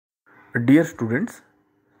Dear students,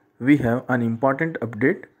 we have an important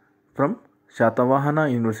update from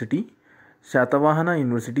Satavahana University. Satavahana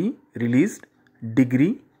University released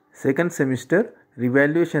degree second semester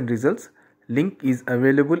Re-Valuation results. Link is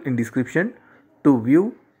available in description. To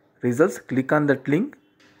view results, click on that link.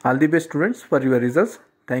 All the best students for your results.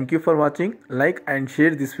 Thank you for watching. Like and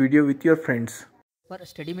share this video with your friends. For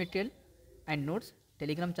study material and notes,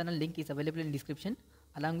 Telegram channel link is available in description.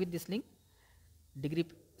 Along with this link, degree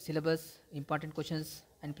syllabus, important questions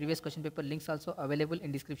and previous question paper links also available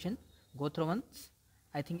in description. Go through once.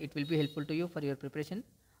 I think it will be helpful to you for your preparation.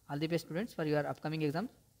 All the best students for your upcoming exams.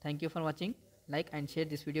 Thank you for watching. Like and share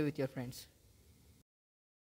this video with your friends.